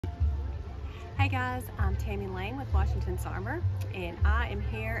Hey guys, I'm Tammy Lane with Washington's Armor, and I am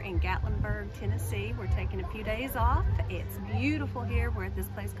here in Gatlinburg, Tennessee. We're taking a few days off. It's beautiful here. We're at this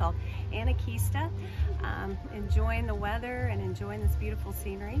place called Anakista, enjoying the weather and enjoying this beautiful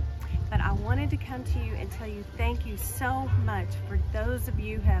scenery. But I wanted to come to you and tell you thank you so much for those of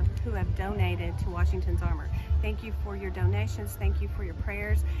you who have donated to Washington's Armor. Thank you for your donations. Thank you for your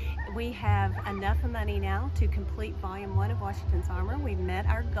prayers. We have enough money now to complete Volume 1 of Washington's Armor. We've met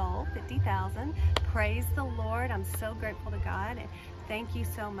our goal, 50,000. Praise the Lord. I'm so grateful to God. Thank you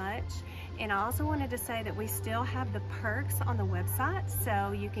so much. And I also wanted to say that we still have the perks on the website,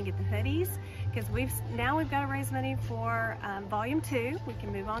 so you can get the hoodies, because we've got to raise money for Volume 2. We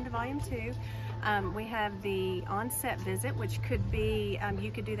can move on to Volume 2. We have the on-set visit, which could be, you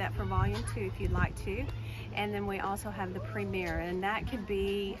could do that for Volume 2 if you'd like to. And then we also have the premiere, and that could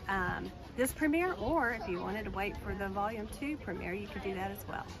be this premiere, or if you wanted to wait for the Volume 2 premiere, you could do that as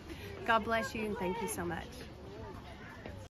well. God bless you, and thank you so much.